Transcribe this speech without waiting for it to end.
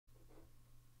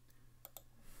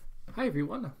Hi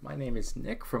everyone, my name is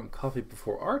Nick from Coffee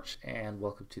Before Arch, and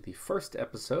welcome to the first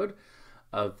episode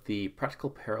of the Practical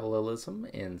Parallelism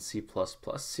in C++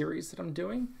 series that I'm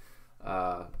doing.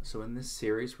 So in this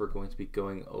series we're going to be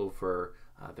going over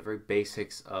the very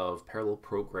basics of parallel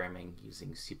programming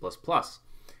using C++.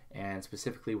 And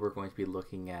specifically we're going to be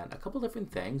looking at a couple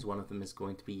different things. One of them is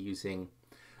going to be using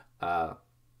the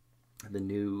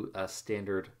new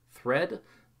standard thread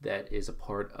that is a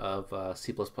part of the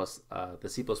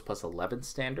C++ 11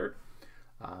 standard.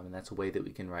 And that's a way that we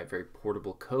can write very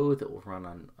portable code that will run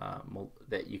on,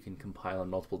 that you can compile on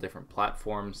multiple different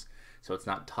platforms, so it's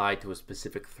not tied to a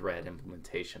specific thread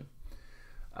implementation.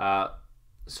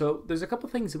 So there's a couple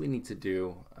things that we need to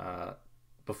do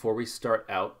before we start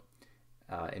out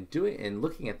in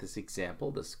looking at this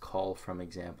example, this call from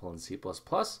example in C++.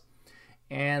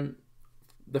 And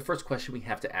the first question we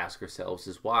have to ask ourselves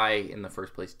is, why in the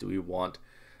first place do we want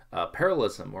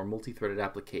parallelism or multi-threaded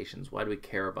applications? Why do we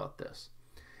care about this?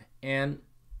 And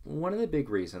one of the big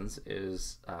reasons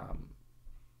is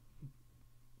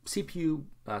CPU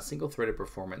single-threaded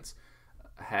performance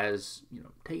has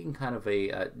taken kind of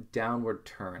a downward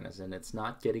turn, as in it's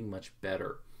not getting much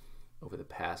better over the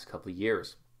past couple of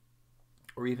years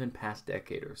or even past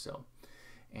decade or so.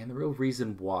 And the real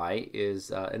reason why is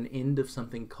an end of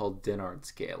something called Dennard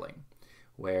scaling,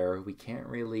 where we can't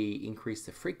really increase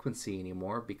the frequency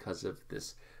anymore because of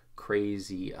this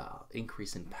crazy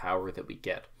increase in power that we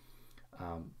get.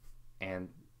 And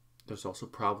there's also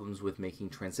problems with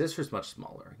making transistors much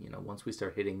smaller. Once we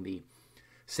start hitting the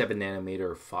 7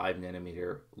 nanometer or 5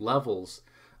 nanometer levels,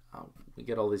 we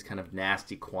get all these kind of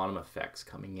nasty quantum effects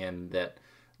coming in that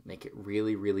make it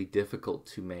really, really difficult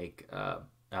to make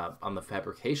on the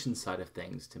fabrication side of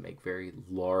things, to make very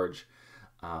large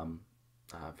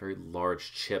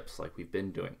chips like we've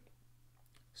been doing.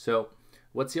 So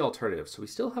what's the alternative? So we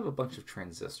still have a bunch of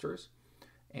transistors,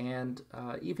 and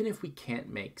even if we can't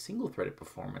make single-threaded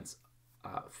performance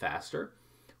faster,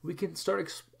 we can start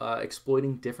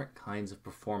exploiting different kinds of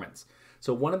performance.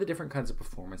 So one of the different kinds of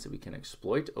performance that we can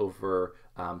exploit over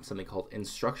something called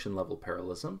instruction-level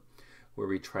parallelism, where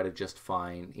we try to just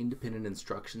find independent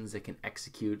instructions that can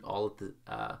execute all of the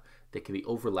that can be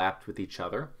overlapped with each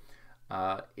other,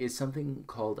 is something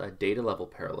called a data level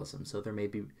parallelism. So there may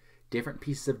be different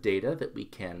pieces of data that we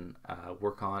can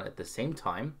work on at the same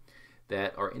time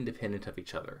that are independent of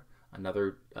each other.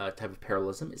 Another type of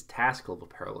parallelism is task level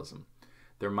parallelism.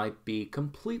 There might be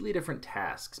completely different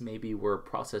tasks. Maybe we're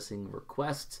processing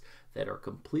requests that are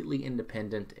completely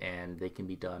independent, and they can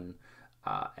be done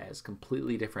as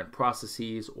completely different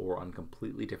processes or on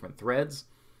completely different threads,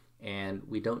 and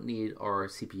we don't need our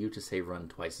CPU to say run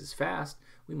twice as fast.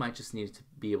 We might just need to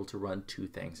be able to run two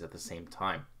things at the same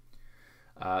time.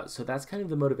 So that's kind of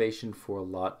the motivation for a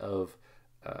lot of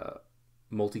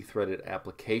multi-threaded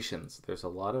applications. There's a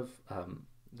lot of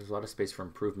space for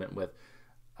improvement with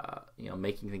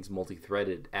making things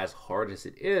multi-threaded. As hard as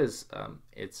it is,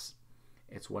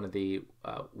 it's one of the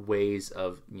ways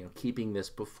of keeping this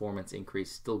performance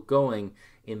increase still going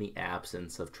in the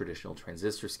absence of traditional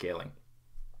transistor scaling.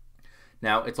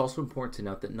 Now, it's also important to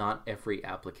note that not every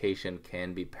application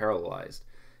can be parallelized.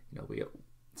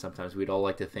 Sometimes we'd all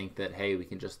like to think that, hey, we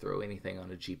can just throw anything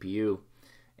on a GPU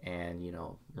and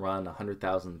run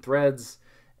 100,000 threads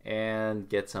and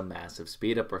get some massive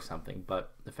speed up or something.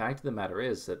 But the fact of the matter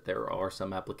is that there are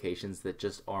some applications that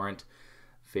just aren't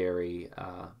very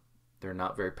they're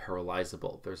not very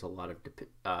parallelizable. There's a lot of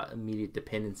immediate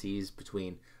dependencies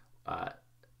between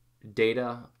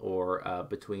data or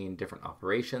between different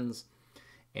operations,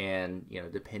 and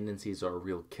dependencies are a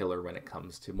real killer when it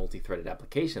comes to multi-threaded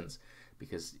applications,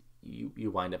 because you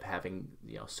wind up having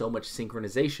so much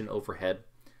synchronization overhead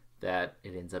that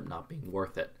it ends up not being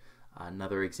worth it.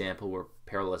 Another example where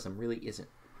parallelism really isn't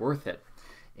worth it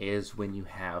is when you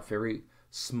have very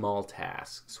small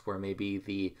tasks where maybe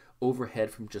the overhead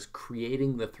from just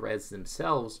creating the threads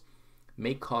themselves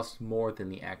may cost more than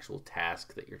the actual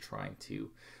task that you're trying to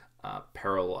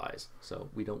parallelize. So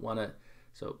we don't want to.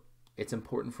 So it's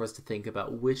important for us to think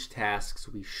about which tasks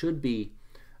we should be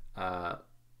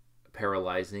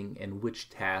parallelizing and which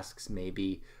tasks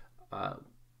maybe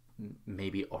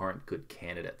aren't good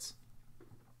candidates.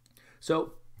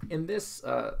 So in this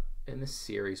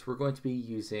series, we're going to be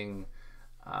using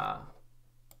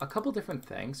a couple different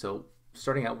things. So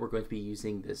starting out, we're going to be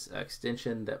using this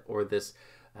extension this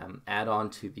add-on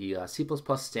to the C++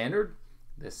 standard,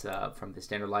 this from the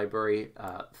standard library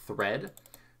thread.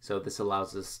 So this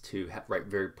allows us to write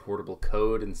very portable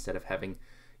code instead of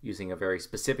using a very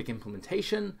specific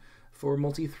implementation for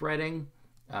multi-threading.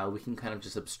 We can kind of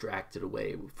just abstract it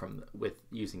away with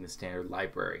using the standard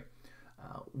library.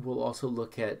 We'll also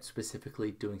look at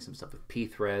specifically doing some stuff with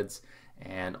pthreads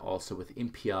and also with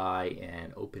MPI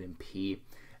and OpenMP,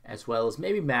 as well as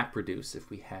maybe MapReduce if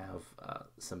we have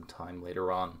some time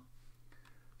later on.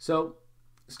 So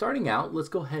starting out, let's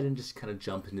go ahead and just kind of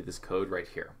jump into this code right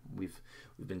here. We've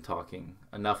been talking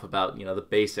enough about the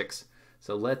basics,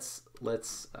 so let's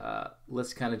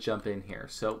kind of jump in here.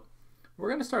 So we're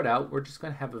going to start out. We're just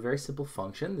going to have a very simple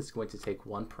function that's going to take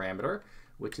one parameter,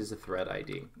 which is a thread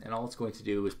ID, and all it's going to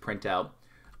do is print out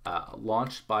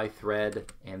launched by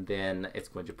thread, and then it's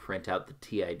going to print out the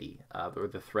TID or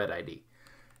the thread ID.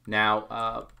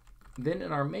 Now, then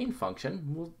in our main function,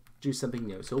 we'll do something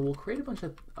new. So we'll create a bunch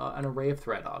of an array of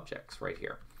thread objects right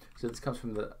here. So this comes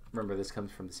from this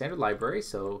comes from the standard library.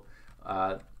 So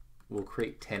we'll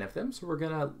create 10 of them. So we're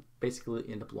gonna basically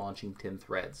end up launching 10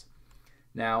 threads.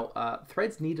 Now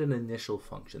threads need an initial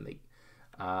function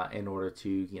in order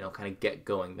to kind of get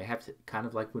going. They have to, kind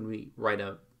of like when we write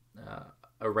a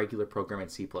regular program in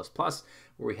C++, where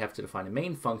we have to define a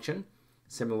main function.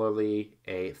 Similarly,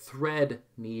 a thread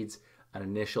needs an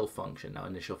initial function. Now,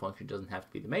 initial function doesn't have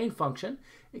to be the main function.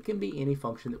 It can be any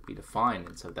function that we define.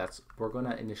 And so we're going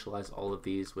to initialize all of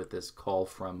these with this call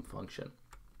from function.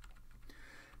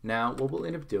 Now, what we'll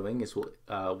end up doing is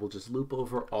we'll just loop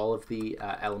over all of the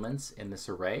elements in this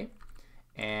array,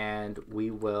 and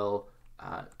we will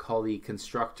call the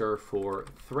constructor for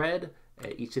thread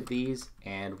each of these,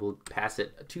 and we'll pass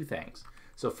it two things.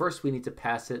 So first, we need to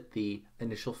pass it the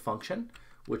initial function,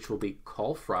 which will be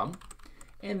call from,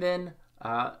 and then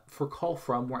for call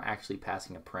from, we're actually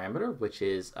passing a parameter, which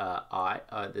is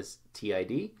this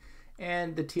TID,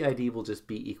 and the TID will just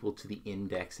be equal to the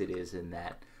index it is in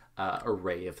that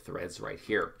array of threads right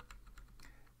here.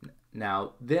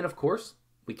 Now, then of course,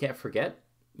 we can't forget,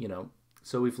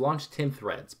 so we've launched 10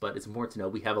 threads, but it's important to know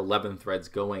we have 11 threads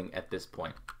going at this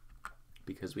point,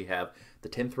 because we have the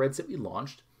 10 threads that we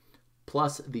launched,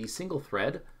 plus the single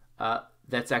thread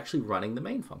that's actually running the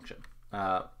main function.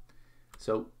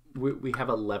 So we have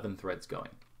 11 threads going.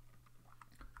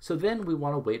 So then we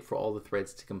want to wait for all the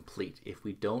threads to complete. If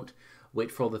we don't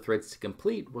wait for all the threads to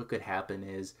complete, what could happen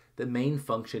is the main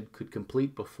function could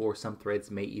complete before some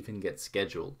threads may even get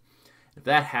scheduled. If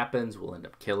that happens, we'll end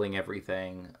up killing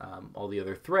everything, all the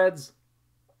other threads,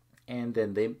 and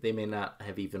then they may not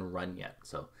have even run yet.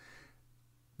 So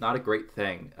not a great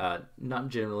thing, not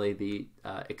generally the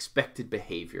expected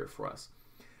behavior for us.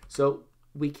 So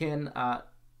we can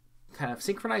kind of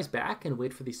synchronize back and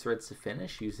wait for these threads to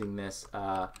finish using this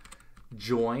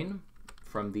join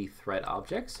from the thread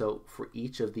object. So for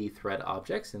each of the thread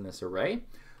objects in this array,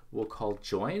 we'll call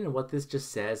join, and what this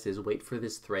just says is wait for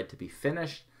this thread to be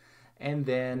finished and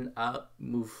then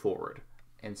move forward.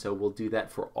 And so we'll do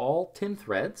that for all 10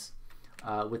 threads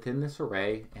within this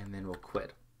array, and then we'll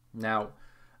quit. Now,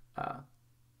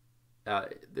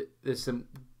 there's some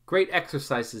great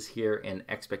exercises here in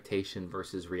expectation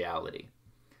versus reality.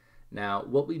 Now,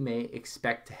 what we may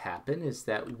expect to happen is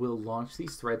that we'll launch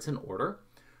these threads in order.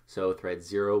 So thread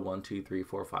 0, 1, 2, 3,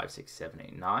 4, 5, 6, 7,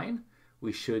 8, 9.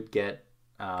 We should get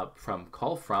from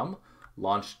call from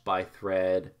launched by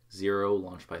thread 0,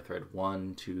 launched by thread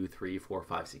 1, 2, 3, 4,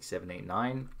 5, 6, 7, 8,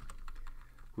 9.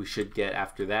 We should get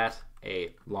after that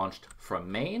a launched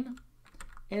from main,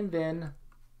 and then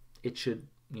it should,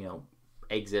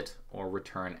 exit or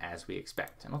return as we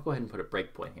expect. And I'll go ahead and put a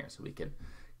breakpoint here so we can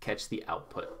catch the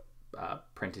output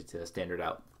printed to standard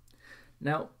out.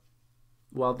 Now,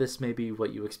 while this may be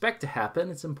what you expect to happen,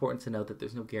 it's important to note that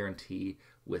there's no guarantee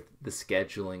with the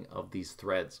scheduling of these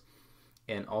threads.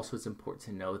 And also it's important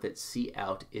to know that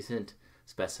cout isn't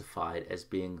specified as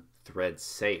being thread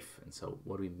safe. And so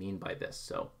what do we mean by this?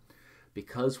 So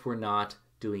because we're not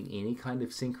doing any kind of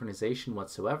synchronization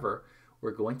whatsoever,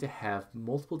 we're going to have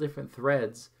multiple different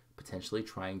threads potentially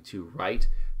trying to write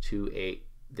to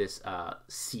this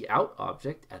cout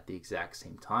object at the exact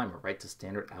same time, or write to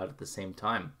standard out at the same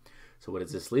time. So what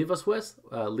does this leave us with?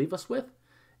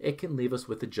 It can leave us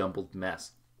with a jumbled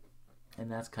mess.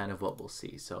 And that's kind of what we'll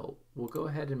see. So we'll go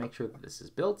ahead and make sure that this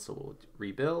is built. So we'll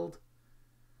rebuild.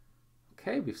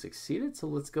 Okay, we've succeeded. So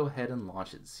let's go ahead and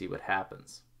launch it and see what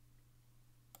happens.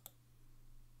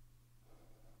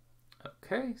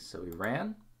 Okay, so we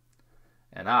ran,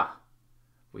 and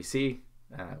we see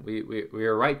we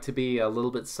are right to be a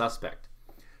little bit suspect.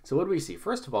 So what do we see?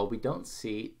 First of all, we don't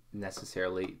see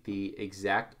necessarily the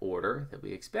exact order that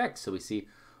we expect. So we see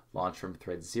launch from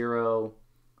thread 0,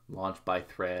 launch by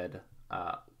thread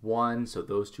 1. So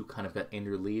those two kind of got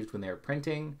interleaved when they were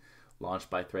printing. Launch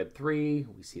by thread 3.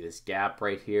 We see this gap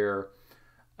right here.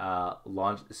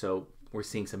 So we're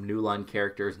seeing some new line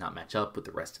characters not match up with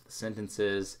the rest of the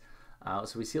sentences.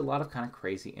 So we see a lot of kind of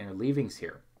crazy interleavings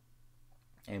here.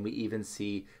 And we even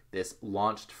see this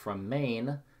launched from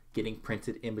main getting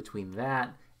printed in between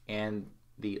that and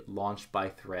the launched by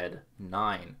thread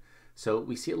 9. So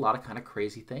we see a lot of kind of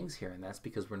crazy things here, and that's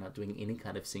because we're not doing any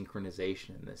kind of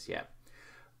synchronization in this yet.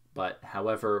 But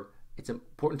however, it's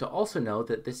important to also know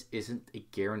that this isn't a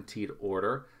guaranteed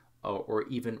order or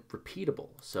even repeatable.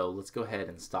 So let's go ahead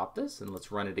and stop this and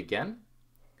let's run it again.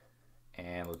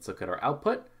 And let's look at our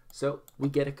output. So we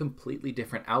get a completely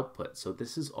different output. So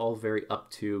this is all very up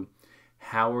to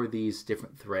how are these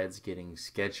different threads getting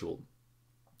scheduled.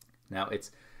 Now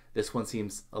this one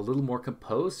seems a little more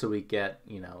composed. So we get,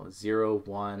 0,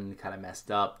 1 kind of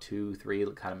messed up, 2, 3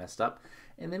 kind of messed up.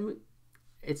 And then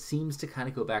it seems to kind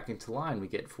of go back into line. We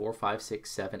get 4, 5,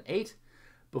 6, 7, 8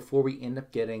 before we end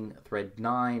up getting thread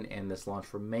 9 and this launch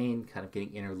from main kind of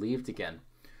getting interleaved again.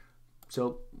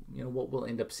 So, what we'll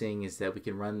end up seeing is that we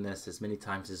can run this as many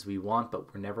times as we want,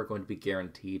 but we're never going to be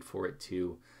guaranteed for it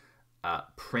to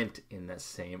print in the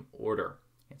same order.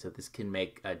 And so this can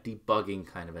make debugging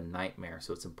kind of a nightmare.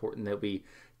 So it's important that we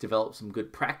develop some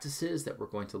good practices that we're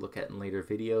going to look at in later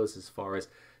videos as far as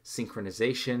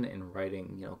synchronization and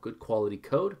writing, good quality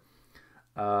code.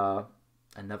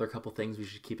 Another couple things we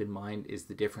should keep in mind is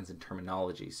the difference in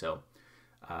terminology. So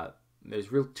there's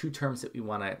two terms that we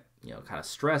want to kind of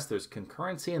stress. There's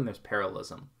concurrency and there's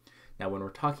parallelism. Now when we're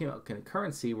talking about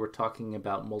concurrency, we're talking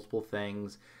about multiple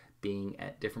things being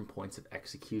at different points of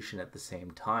execution at the same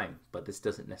time, but this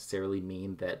doesn't necessarily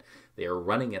mean that they are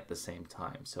running at the same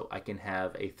time. So I can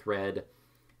have a thread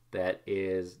that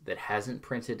hasn't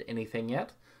printed anything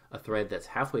yet, a thread that's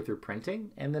halfway through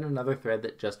printing, and then another thread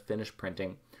that just finished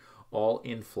printing, all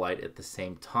in flight at the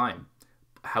same time.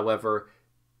 However,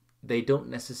 they don't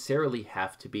necessarily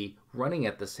have to be running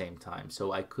at the same time.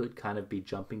 So I could kind of be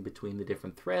jumping between the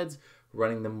different threads,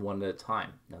 running them one at a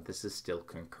time. Now this is still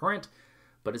concurrent,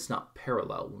 but it's not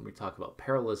parallel. When we talk about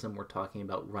parallelism, we're talking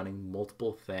about running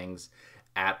multiple things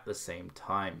at the same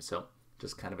time. So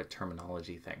just kind of a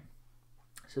terminology thing.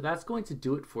 So that's going to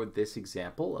do it for this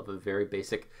example of a very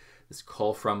basic, this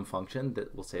call from function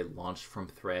that will say launched from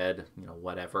thread,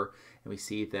 whatever. And we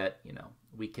see that,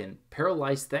 we can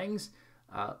parallelize things,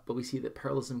 but we see that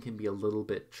parallelism can be a little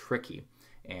bit tricky.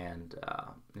 And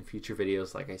in future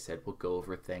videos, like I said, we'll go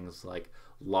over things like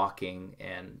locking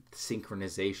and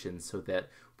synchronization so that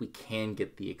we can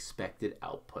get the expected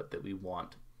output that we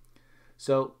want.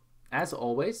 So as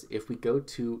always, if we go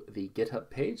to the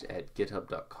GitHub page at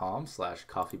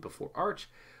github.com/coffeebeforearch,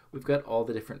 we've got all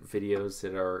the different videos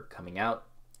that are coming out,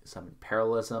 some in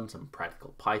parallelism, some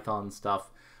practical Python stuff,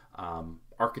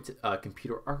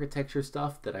 computer architecture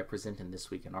stuff that I present in This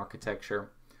Week in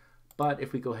Architecture. But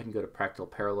if we go ahead and go to Practical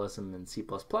Parallelism in C++,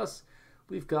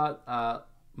 we've got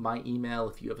my email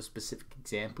if you have a specific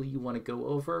example you want to go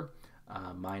over,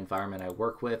 my environment I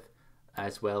work with,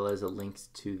 as well as a link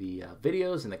to the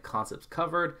videos and the concepts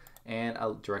covered, and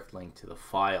a direct link to the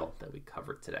file that we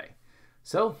covered today.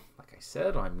 So, like I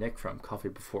said, I'm Nick from Coffee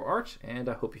Before Arch, and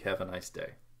I hope you have a nice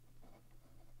day.